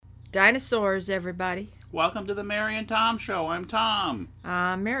Dinosaurs, everybody. Welcome to the Mary and Tom Show. I'm Tom.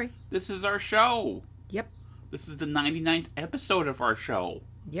 Mary. This is our show. Yep. This is the 99th episode of our show.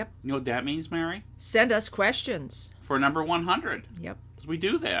 Yep. You know what that means, Mary? Send us questions. For number 100. Yep. Because we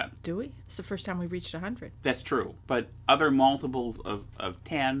do that. Do we? It's the first time we reached 100. That's true. But other multiples of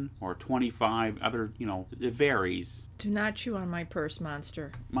 10 or 25, it varies. Do not chew on my purse,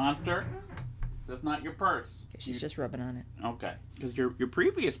 monster. Monster? That's not your purse. She's just rubbing on it. Okay. Because your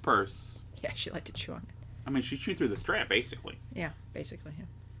previous purse... Yeah, she liked to chew on it. I mean, she chewed through the strap, basically. Yeah, basically,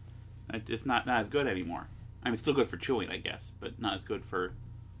 yeah. It's not as good anymore. I mean, it's still good for chewing, I guess, but not as good for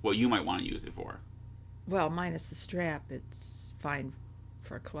what you might want to use it for. Well, minus the strap, it's fine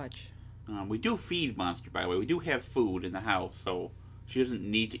for a clutch. We do feed Monster, by the way. We do have food in the house, so she doesn't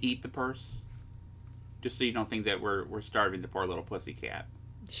need to eat the purse. Just so you don't think that we're starving the poor little pussycat.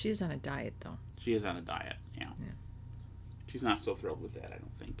 She's on a diet, though. She is on a diet, yeah. She's not so thrilled with that, I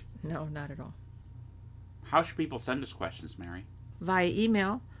don't think. No, not at all. How should people send us questions, Mary? Via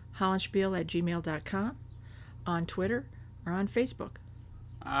email, hollandspiel@gmail.com, on Twitter, or on Facebook.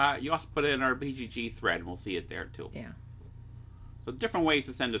 You also put it in our BGG thread, and we'll see it there, too. Yeah. So different ways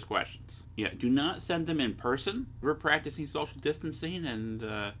to send us questions. Yeah, do not send them in person. We're practicing social distancing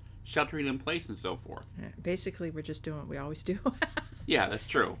and sheltering in place and so forth. Basically, we're just doing what we always do. Yeah, that's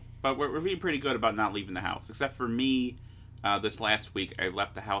true. But we're being pretty good about not leaving the house. Except for me, this last week, I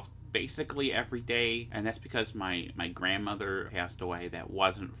left the house basically every day. And that's because my grandmother passed away. That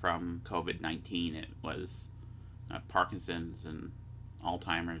wasn't from COVID-19. It was Parkinson's and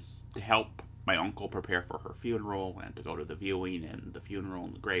Alzheimer's. To help my uncle prepare for her funeral and to go to the viewing and the funeral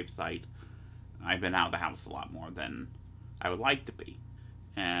and the gravesite, I've been out of the house a lot more than I would like to be.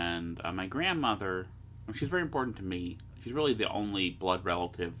 And my grandmother, she's very important to me. She's really the only blood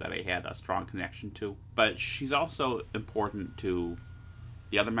relative that I had a strong connection to. But she's also important to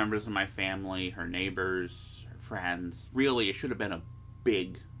the other members of my family, her neighbors, her friends. Really, it should have been a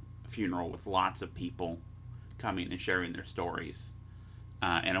big funeral with lots of people coming and sharing their stories.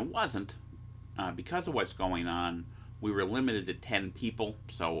 And it wasn't. Because of what's going on, we were limited to 10 people.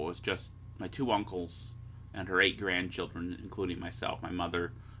 So it was just my 2 uncles and her 8 grandchildren, including myself. My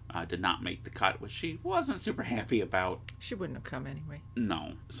mother did not make the cut, which she wasn't super happy about. She wouldn't have come anyway.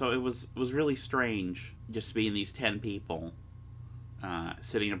 No. So it was really strange just being these 10 people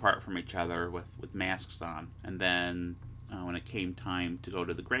sitting apart from each other with masks on. And then when it came time to go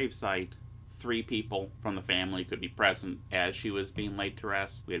to the gravesite, 3 people from the family could be present as she was being laid to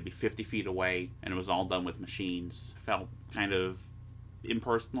rest. We had to be 50 feet away, and it was all done with machines. Felt kind of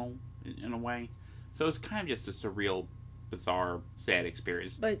impersonal in a way. So it was kind of just a surreal, bizarre, sad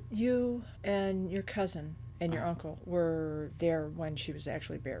experience. But you and your cousin and your uncle were there when she was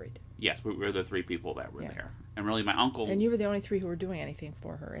actually buried. Yes, we were the 3 people that were there. And really my uncle... And you were the only 3 who were doing anything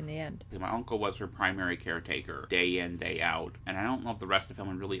for her in the end. My uncle was her primary caretaker, day in, day out. And I don't know if the rest of the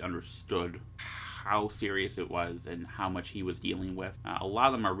family really understood how serious it was and how much he was dealing with. A lot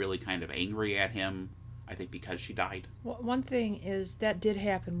of them are really kind of angry at him, I think because she died. Well, one thing is that did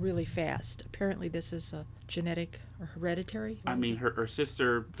happen really fast. Apparently this is a genetic or hereditary. I mean, her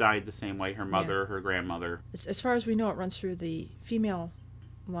sister died the same way, her mother, her grandmother. As far as we know, it runs through the female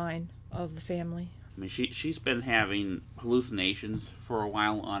line of the family. I mean, she's been having hallucinations for a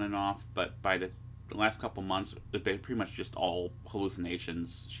while on and off, but by the last couple months, it's been pretty much just all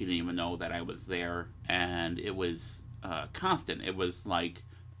hallucinations. She didn't even know that I was there, and it was constant. It was like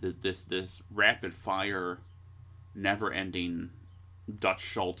this rapid-fire, never-ending Dutch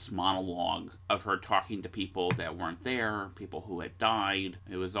Schultz monologue of her talking to people that weren't there, people who had died.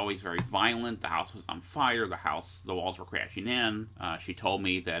 It was always very violent. The house was on fire. The walls were crashing in. She told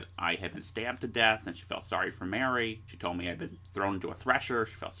me that I had been stabbed to death, and she felt sorry for Mary. She told me I'd been thrown into a thresher.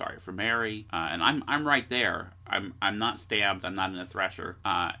 She felt sorry for Mary. And I'm right there. I'm not stabbed. I'm not in a thresher.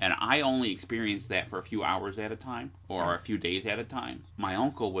 And I only experienced that for a few hours at a time, or a few days at a time. My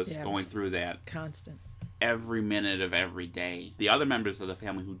uncle was going through that constant. Every minute of every day. The other members of the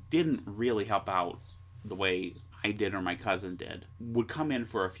family who didn't really help out the way I did or my cousin did would come in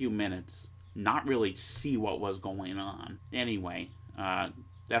for a few minutes, not really see what was going on. Anyway,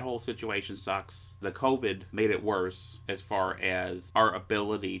 that whole situation sucks. The COVID made it worse as far as our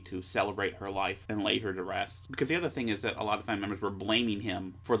ability to celebrate her life and lay her to rest. Because the other thing is that a lot of family members were blaming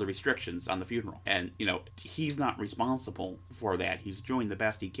him for the restrictions on the funeral. And, he's not responsible for that. He's doing the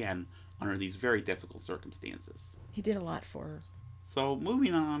best he can under these very difficult circumstances. He did a lot for her. So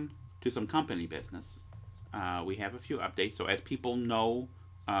moving on to some company business, we have a few updates. So as people know,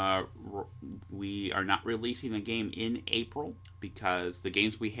 we are not releasing a game in April because the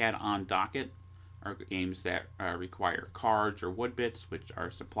games we had on docket are games that require cards or wood bits, which our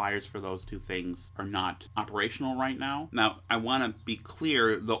suppliers for those two things are not operational right now. Now, I want to be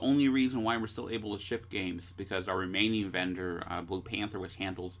clear, the only reason why we're still able to ship games is because our remaining vendor, Blue Panther, which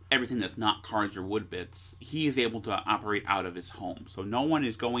handles everything that's not cards or wood bits, he is able to operate out of his home. So no one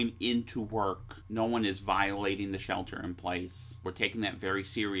is going into work. No one is violating the shelter in place. We're taking that very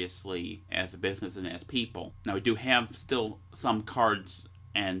seriously as a business and as people. Now, we do have still some cards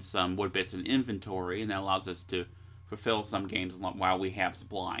and some wood bits in inventory, and that allows us to fulfill some games while we have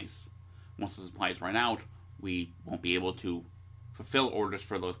supplies. Once the supplies run out, we won't be able to fulfill orders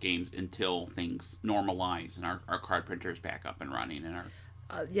for those games until things normalize and our card printers back up and running and our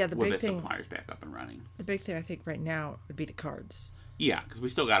the wood big bit thing, suppliers back up and running. The big thing I think right now would be the cards. Yeah, because we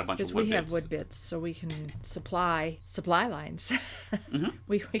still got a bunch of wood bits. Because we have wood bits, so we can supply lines. Mm-hmm.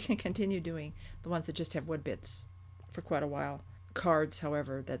 We can continue doing the ones that just have wood bits for quite a while. Cards,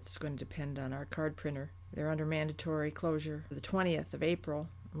 however, that's going to depend on our card printer. They're under mandatory closure the 20th of April.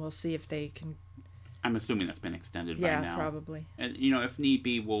 We'll see if they can... I'm assuming that's been extended by now. Yeah, probably. And, if need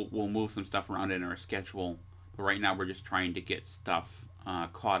be, we'll move some stuff around in our schedule. But right now, we're just trying to get stuff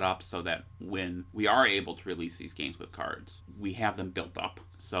caught up so that when we are able to release these games with cards, we have them built up.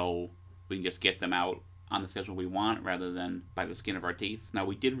 So we can just get them out on the schedule we want rather than by the skin of our teeth. Now,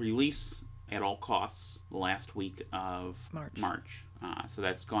 we did release at all costs the last week of March. So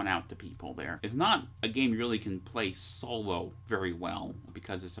that's gone out to people there. It's not a game you really can play solo very well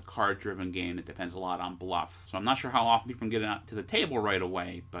because it's a card-driven game that depends a lot on bluff. So I'm not sure how often people can get out to the table right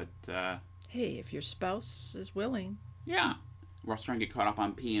away, but... hey, if your spouse is willing. Yeah. We're also trying to get caught up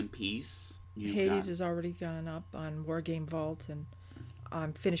on PMPs. Hades has already gone up on Wargame Vault, and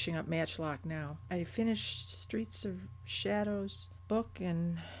I'm finishing up Matchlock now. I finished Streets of Shadows book,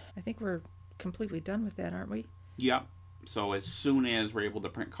 and I think we're completely done with that, aren't we? Yep. So as soon as we're able to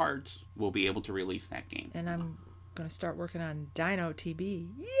print cards, we'll be able to release that game. And I'm going to start working on Dino TB.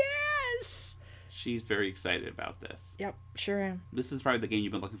 Yes! She's very excited about this. Yep, sure am. This is probably the game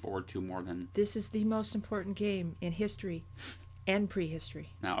you've been looking forward to more than... This is the most important game in history and prehistory.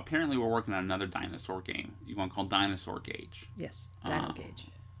 Now, apparently we're working on another dinosaur game. You want to call Dinosaur Gauge. Yes, Dino Gauge.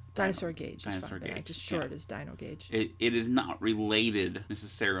 Dinosaur Gauge. Dinosaur Gauge. I just short as Dino Gauge. It is not related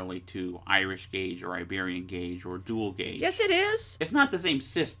necessarily to Irish Gauge or Iberian Gauge or Dual Gauge. Yes, it is. It's not the same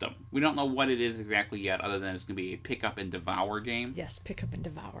system. We don't know what it is exactly yet, other than it's going to be a pick up and devour game. Yes, pick up and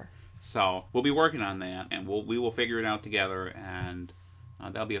devour. So we'll be working on that, and we will figure it out together, and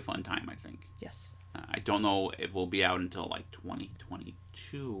that'll be a fun time, I think. Yes. I don't know if we'll be out until like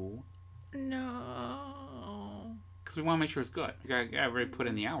 2022. No. Because we want to make sure it's good. You gotta really put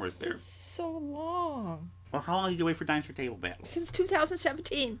in the hours there. It's so long. Well, how long did you wait for Dinosaur Table Battle? Since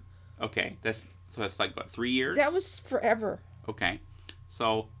 2017. Okay, that's like, what, 3 years? That was forever. Okay.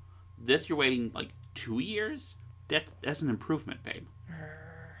 So, this you're waiting like 2 years? That's an improvement, babe.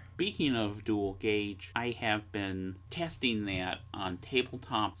 Speaking of dual gauge, I have been testing that on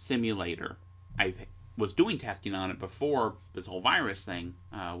Tabletop Simulator. I was doing testing on it before this whole virus thing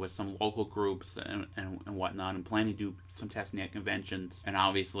with some local groups and whatnot, and planning to do some testing at conventions. And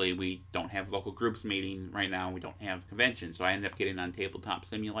obviously we don't have local groups meeting right now. We don't have conventions, so I ended up getting on Tabletop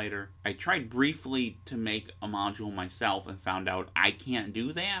Simulator. I tried briefly to make a module myself and found out I can't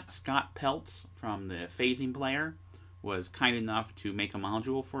do that. Scott Peltz from the Phasing Player was kind enough to make a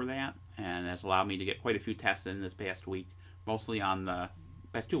module for that, and that's allowed me to get quite a few tests in this past week, mostly on the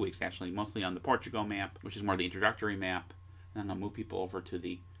past 2 weeks actually, mostly on the Portugal map, which is more the introductory map, and then I'll move people over to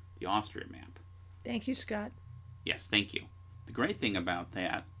the Austria map. Thank you, Scott. Yes, thank you. The great thing about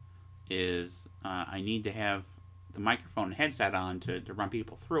that is I need to have the microphone and headset on to run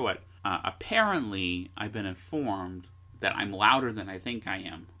people through it. Apparently, I've been informed that I'm louder than I think I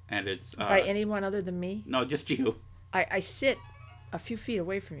am, and it's... By anyone other than me? No, just you. I sit a few feet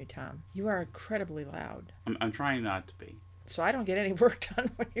away from you, Tom. You are incredibly loud. I'm trying not to be. So I don't get any work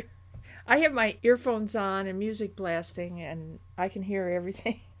done when you're... I have my earphones on and music blasting, and I can hear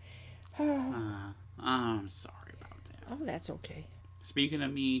everything. I'm sorry about that. Oh, that's okay. Speaking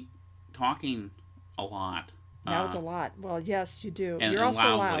of me talking a lot... Now it's a lot. Well, yes, you do. And, You're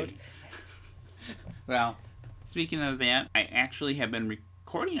also loud. Well, speaking of that, I actually have been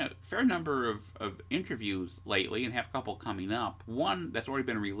recording a fair number of interviews lately and have a couple coming up. One that's already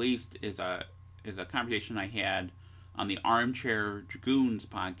been released is a conversation I had on the Armchair Dragoons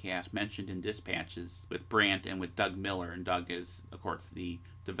podcast mentioned in Dispatches with Brant and with Doug Miller. And Doug is, of course, the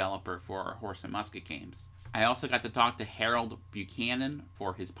developer for our Horse and Musket games. I also got to talk to Harold Buchanan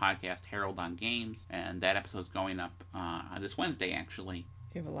for his podcast, Harold on Games, and that episode's going up this Wednesday, actually.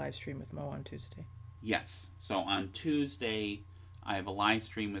 You have a live stream with Mo on Tuesday. Yes. So on Tuesday, I have a live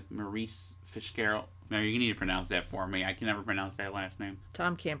stream with Maurice Fitzgerald. Mary, you need to pronounce that for me. I can never pronounce that last name.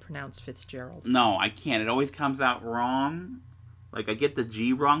 Tom can't pronounce Fitzgerald. No, I can't. It always comes out wrong. Like, I get the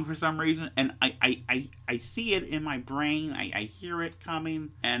G wrong for some reason, and I see it in my brain. I hear it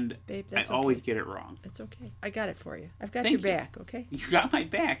coming, and Babe, I always get it wrong. It's okay. I got it for you. I've got Thank your you. back, okay? You got my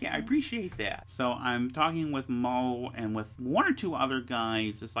back. Yeah, I appreciate that. So I'm talking with Mo and with one or two other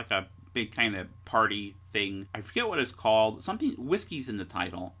guys. It's like a big kind of party thing. I forget what it's called. Something, whiskey's in the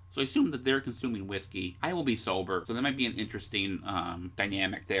title. So I assume that they're consuming whiskey. I will be sober, so there might be an interesting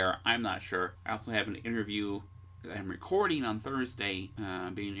dynamic there. I'm not sure. I also have an interview that I'm recording on Thursday,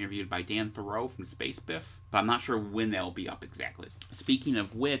 being interviewed by Dan Thoreau from Space-Biff, but I'm not sure when that will be up exactly. Speaking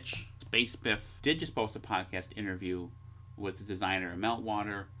of which, Space-Biff did just post a podcast interview with the designer of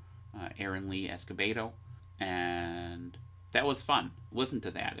Meltwater, Aaron Lee Escobedo, and that was fun. Listen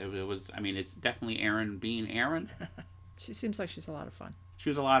to that. It was, I mean, it's definitely Aaron being Aaron. She seems like she's a lot of fun. She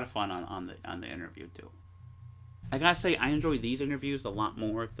was a lot of fun on the interview, too. I gotta say, I enjoy these interviews a lot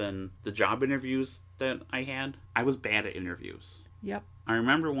more than the job interviews that I had. I was bad at interviews. Yep. I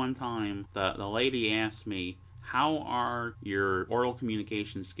remember one time the lady asked me, how are your oral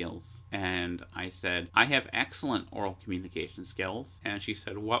communication skills? And I said, I have excellent oral communication skills. And she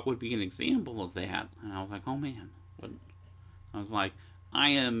said, what would be an example of that? And I was like, oh man. I was like, I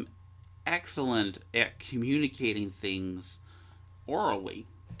am excellent at communicating things orally.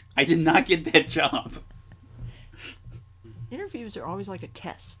 I did not get that job. Interviews are always like a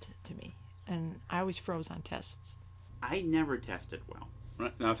test to me, and I always froze on tests. I never tested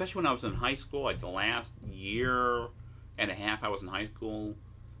well. Now, especially when I was in high school, like the last year and a half I was in high school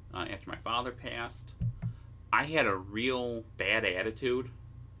after my father passed, I had a real bad attitude.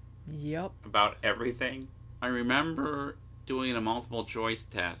 Yep. About everything. I remember doing a multiple choice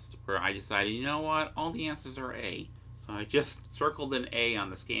test where I decided, you know what, all the answers are A. So I just circled an A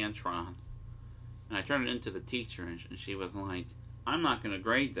on the Scantron. And I turned it into the teacher, and she was like, I'm not going to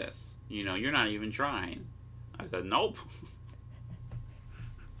grade this. You know, you're not even trying. I said, nope.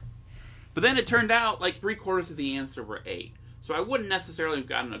 But then it turned out like 3/4 of the answer were A. So I wouldn't necessarily have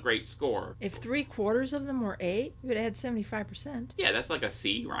gotten a great score. If 3/4 of them were A, you would have had 75%. Yeah, that's like a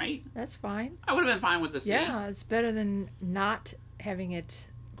C, right? That's fine. I would have been fine with the C. Yeah, it's better than not having it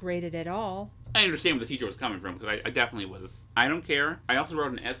graded at all. I understand where the teacher was coming from, because I definitely was. I don't care. I also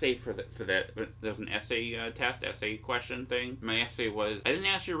wrote an essay for that. There was an essay essay question thing. My essay was, I didn't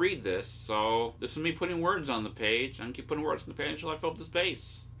ask you to read this, so this is me putting words on the page. I'm going to keep putting words on the page until I fill up the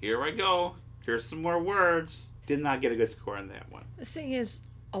space. Here I go. Here's some more words. Did not get a good score on that one. The thing is,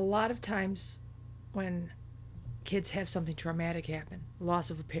 a lot of times when kids have something traumatic happen, loss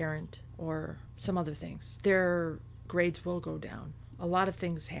of a parent or some other things, their grades will go down. A lot of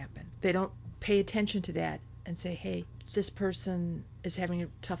things happen. They don't pay attention to that and say, hey, this person is having a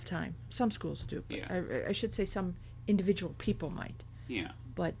tough time. Some schools do. But Yeah. I should say some individual people might. Yeah.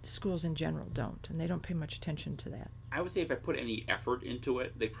 But schools in general don't, and they don't pay much attention to that. I would say if I put any effort into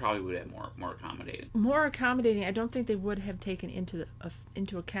it, they probably would have more accommodating. More accommodating, I don't think they would have taken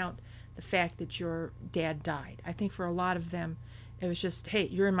into account the fact that your dad died. I think for a lot of them, it was just, hey,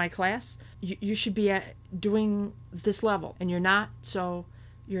 you're in my class, you should be doing this level, and you're not, so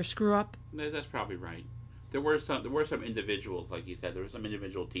you're a screw up. That's probably right. There were some individuals, like you said, there were some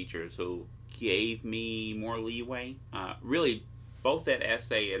individual teachers who gave me more leeway. Really, both that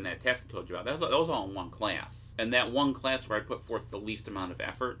essay and that test I told you about, that was all in one class. And that one class where I put forth the least amount of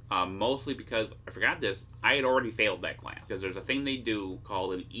effort, mostly because, I forgot this, I had already failed that class. Because there's a thing they do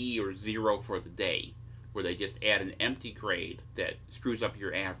called an E or 0 for the day, where they just add an empty grade that screws up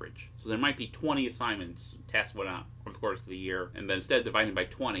your average. So there might be 20 assignments, tests went out over the course of the year, and then instead of dividing by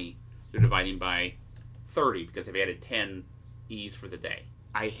 20, they're dividing by 30 because they've added 10 E's for the day.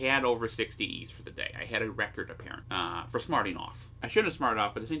 I had over 60 E's for the day. I had a record, apparently, for smarting off. I shouldn't have smarted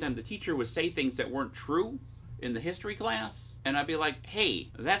off, but at the same time, the teacher would say things that weren't true in the history class, and I'd be like, hey,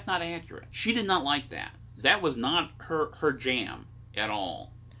 that's not accurate. She did not like that. That was not her jam at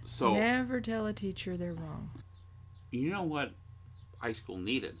all. So Never tell a teacher they're wrong. You know what high school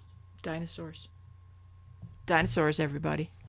needed? Dinosaurs. Dinosaurs, everybody.